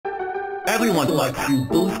Everyone likes you,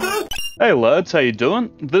 Booster! Hey lads, how you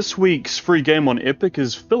doing? This week's free game on Epic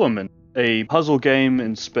is Filament, a puzzle game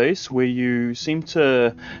in space where you seem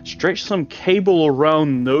to stretch some cable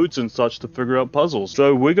around nodes and such to figure out puzzles.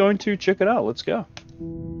 So we're going to check it out, let's go.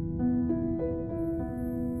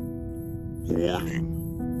 Warning.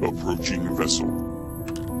 Approaching vessel.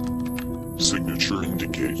 Signature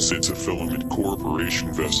indicates it's a Filament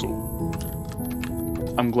Corporation vessel.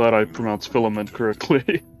 I'm glad I pronounced Filament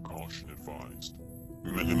correctly. Caution advised.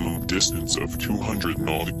 Minimum distance of 200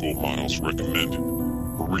 nautical miles recommended.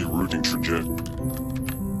 Rerouting trajectory.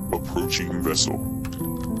 Approaching vessel.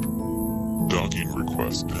 Docking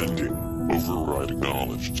request pending. Override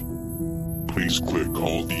acknowledged. Please click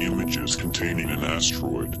all the images containing an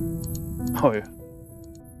asteroid. Oh yeah.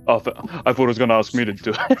 Oh, I thought it was going to ask me to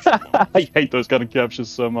do it. I hate those kind of captures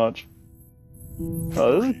so much.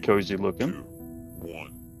 Oh, this is cozy looking. 2,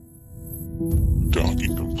 1.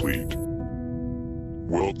 Docking complete.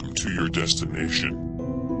 Welcome to your destination.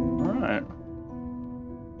 Alright.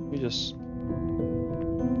 We just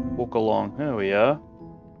walk along. There we are.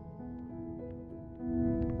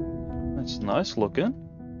 That's nice looking.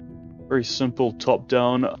 Very simple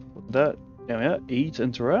top-down. That. There we are. Eat,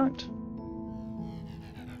 interact.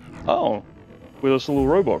 Oh, with this little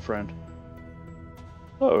robot friend.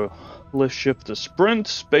 Oh, left shift to sprint,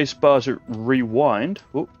 spacebar to rewind.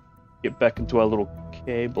 Whoop, get back into our little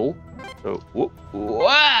cable. So, whoop,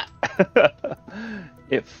 wah!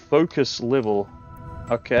 It focus level.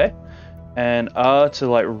 Okay. And R to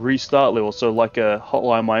like restart level. So like a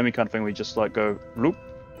Hotline Miami kind of thing. We just like go, loop.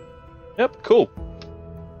 Yep, cool.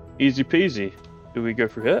 Easy peasy. Do we go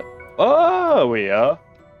through here? Oh, we are.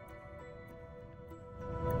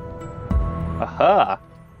 Aha!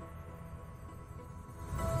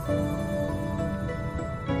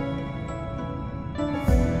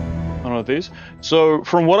 One of these. So,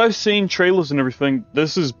 from what I've seen, trailers and everything,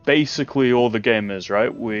 this is basically all the game is,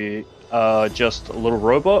 right? We are just a little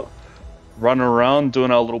robot running around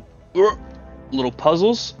doing our little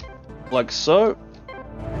puzzles, like so.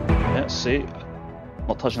 Yeah, see,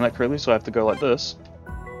 not touching that correctly, so I have to go like this.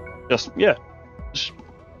 Just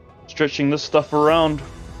stretching this stuff around.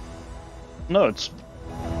 No,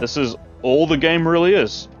 this is all the game really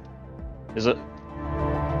is. Is it?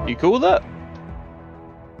 You cool with that?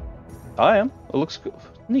 I am. It looks good.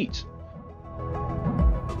 Neat.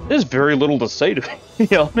 There's very little to say to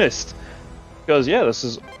be honest. Because yeah, this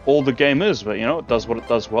is all the game is, but you know, it does what it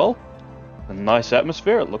does well. A nice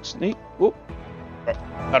atmosphere, it looks neat. Whoop.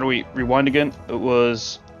 How do we rewind again? It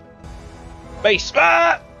was base.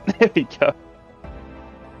 Ah! There we go.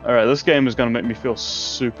 Alright, this game is going to make me feel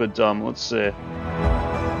super dumb. Let's see.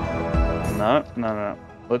 No.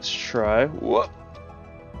 Let's try. Whoop.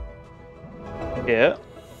 Here.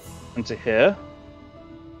 Into here.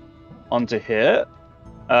 Onto here.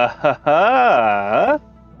 Ah-ha-ha!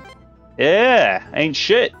 Yeah! Ain't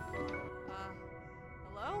shit!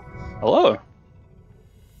 Hello? Hello?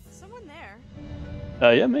 Is someone there?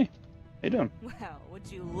 Yeah, me. How you doing? Well,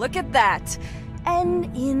 would you look at that? An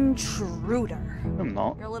intruder. I'm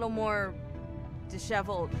not. You're a little more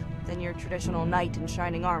disheveled than your traditional knight in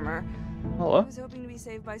shining armor. Hello? I was hoping to be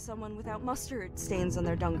saved by someone without mustard stains on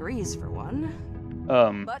their dungarees, for one.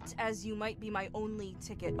 But as you might be my only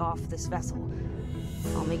ticket off this vessel,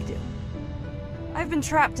 I'll make do. I've been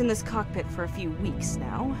trapped in this cockpit for a few weeks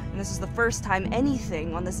now, and this is the first time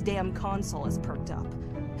anything on this damn console has perked up.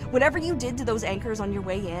 Whatever you did to those anchors on your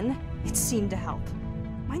way in, it seemed to help.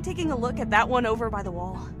 Mind taking a look at that one over by the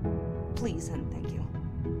wall? Please and thank you.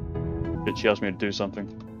 Did she ask me to do something?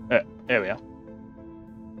 There we are.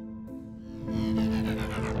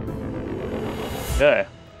 Okay.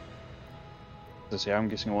 Let's see, I'm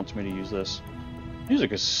guessing it wants me to use this.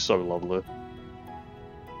 Music is so lovely.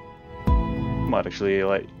 Might actually,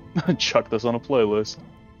 like, chuck this on a playlist.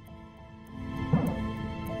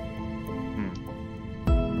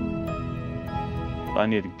 I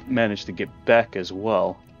need to manage to get back as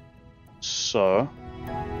well. So...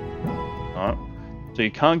 Alright. So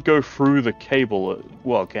you can't go through the cable,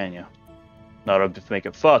 well, can you? No, that would make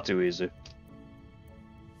it far too easy.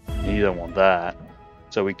 You don't want that.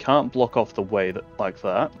 So we can't block off the way like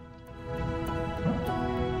that.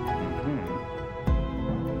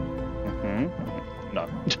 No.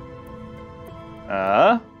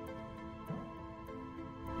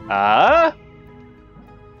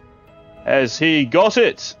 Has he got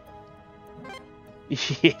it?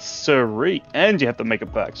 Yes, sirree. And you have to make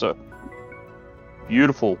it back, so...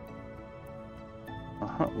 Beautiful.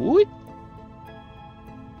 What?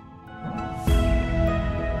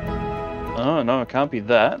 Oh, no, it can't be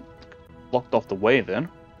that. Blocked off the way, then.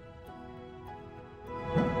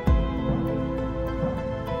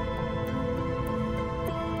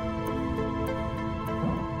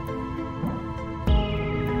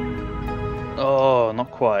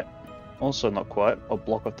 quite. Also not quite. I'll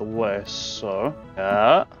block off the way. So,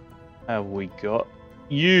 have we got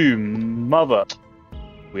you, mother?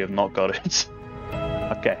 We have not got it.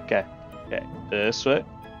 Okay. This way.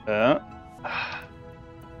 Back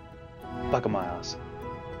of my ass.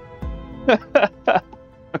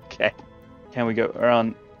 Okay. Can we go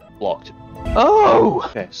around? Blocked. Oh!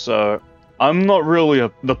 Okay, so I'm not really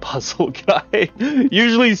the puzzle guy.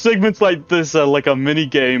 Usually segments like this are like a mini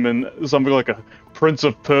game and something like a Prince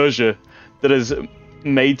of Persia that is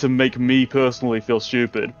made to make me personally feel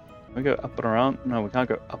stupid. Can we go up and around? No, we can't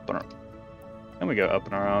go up and around. Can we go up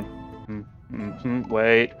and around?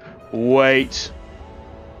 Wait.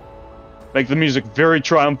 Make the music very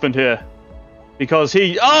triumphant here. Because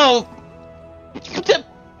he... Oh!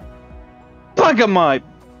 Bug at my...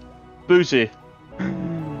 Booty.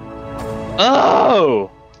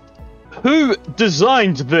 Oh! Who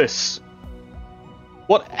designed this?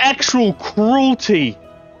 What actual cruelty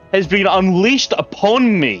has been unleashed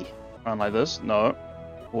upon me? Around like this? No.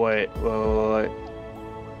 Wait. No.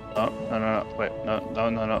 Wait,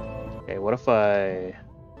 no. Okay, what if I...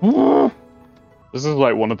 This is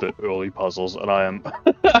like one of the early puzzles, and I am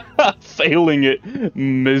failing it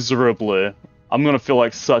miserably. I'm gonna feel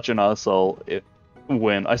like such an asshole if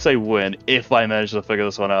I manage to figure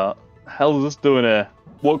this one out. Hell is this doing here?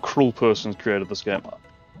 What cruel person's created this game?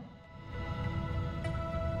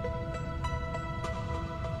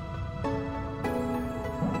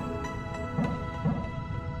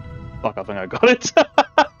 Fuck, I think I got it.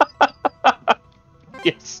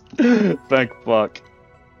 Yes. Thank fuck.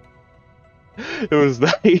 It was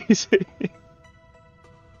that easy.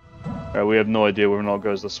 Alright, we have no idea whether or not it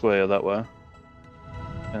goes this way or that way.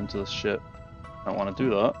 Into this ship. Don't want to do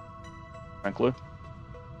that, frankly.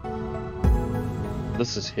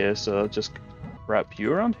 This is here, so just wrap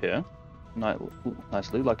you around here.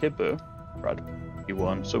 Nicely, like a bow. Right,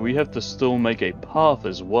 you1. So we have to still make a path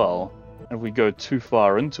as well. And if we go too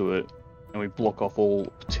far into it, and we block off all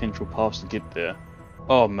potential paths to get there.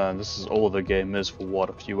 Oh man, this is all the game is for what,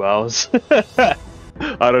 a few hours? I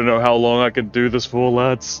don't know how long I can do this for,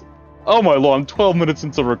 lads. Oh my lord, I'm 12 minutes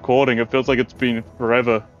into recording. It feels like it's been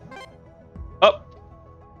forever. Oh!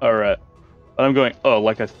 Alright. And I'm going, oh,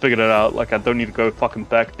 like I figured it out. Like I don't need to go fucking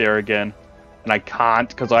back there again. And I can't,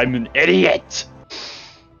 because I'm an idiot!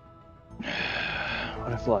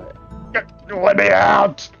 What if like... Let me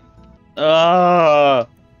out! Ah!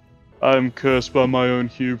 I'm cursed by my own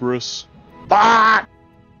hubris. Fuck!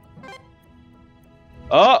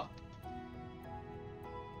 Oh!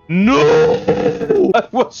 No! I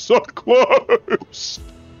was so close!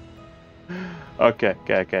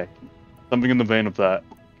 Okay. Something in the vein of that.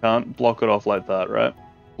 Can't block it off like that, right?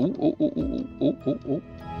 Ooh.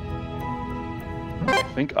 I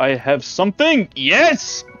think I have something!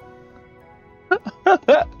 Yes!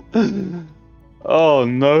 Oh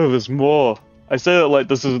no, there's more. I say that like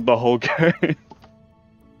this isn't the whole game.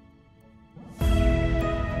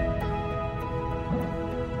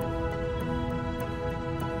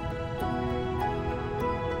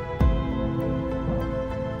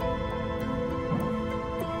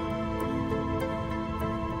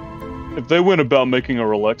 If they went about making a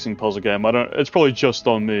relaxing puzzle game, it's probably just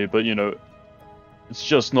on me, but you know, it's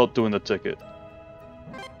just not doing the ticket.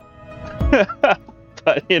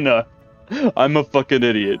 But you know, I'm a fucking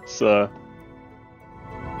idiot, so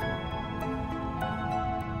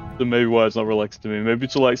maybe why it's not relaxing to me. Maybe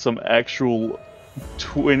to like some actual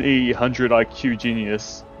 100 IQ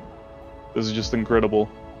genius. This is just incredible.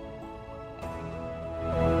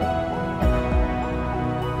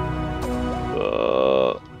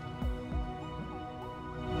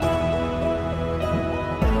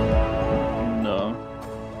 No.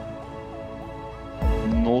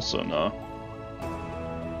 And also no.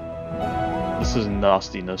 This is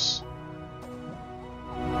nastiness.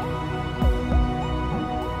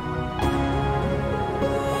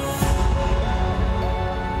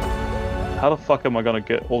 How the fuck am I gonna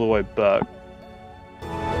get all the way back?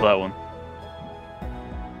 That one.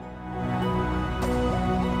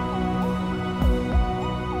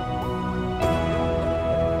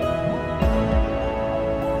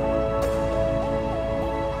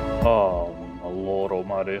 Oh, my lord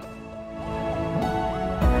almighty.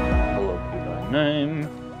 Hallowed be thy name.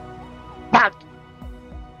 Fuck!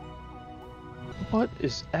 What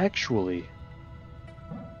is actually...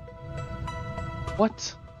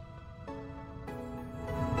 What?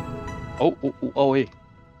 Oh, wait.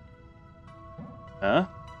 Huh?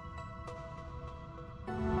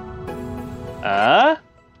 Ah?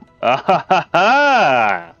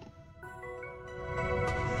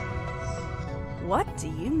 What do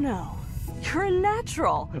you know? You're a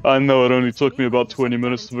natural. I know, it only took me about 20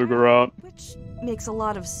 minutes to figure out. Which makes a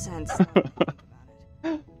lot of sense now that I think about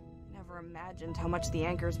it. Never imagined how much the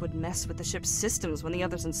anchors would mess with the ship's systems when the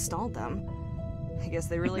others installed them. I guess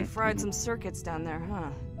they really fried some circuits down there, huh?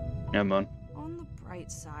 Yeah, man. On the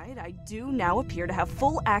bright side, I do now appear to have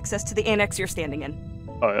full access to the annex you're standing in.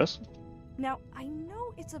 Oh, yes? Now, I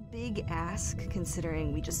know it's a big ask,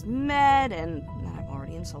 considering we just met and that I've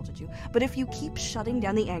already insulted you, but if you keep shutting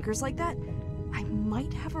down the anchors like that, I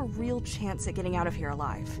might have a real chance at getting out of here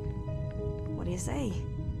alive. What do you say?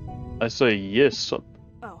 I say yes. Oh,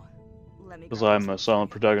 let me... Because I'm a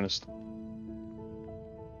silent protagonist.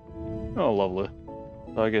 Oh, lovely.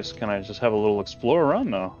 So I guess, can I just have a little explore around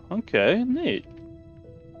now? Okay, neat.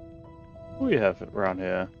 What do we have around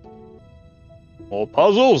here? More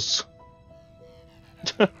puzzles!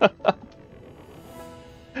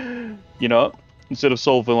 You know what? Instead of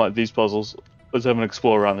solving like these puzzles, let's have an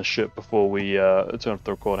explore around the ship before we turn off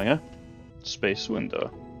the recording, eh? Space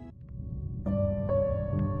window.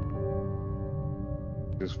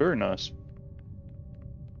 It's very nice.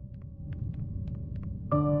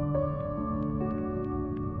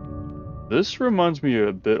 This reminds me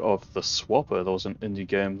a bit of The Swapper. There was an indie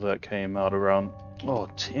game that came out around,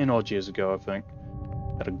 10 odd years ago, I think.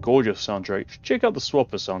 Had a gorgeous soundtrack. Check out the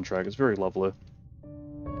Swapper soundtrack, it's very lovely.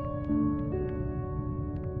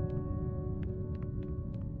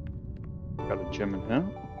 Got a gem in here.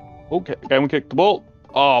 Okay, can we kick the ball?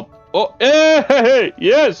 Hey,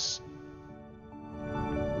 yes!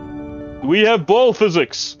 We have ball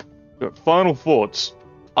physics! Got final thoughts.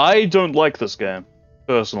 I don't like this game,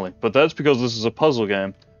 personally, but that's because this is a puzzle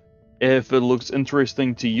game. If it looks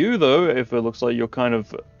interesting to you, though, if it looks like your kind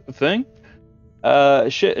of thing,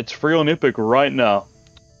 shit, it's free on Epic right now.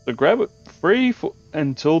 So grab it free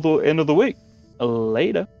until the end of the week.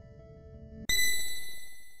 Later.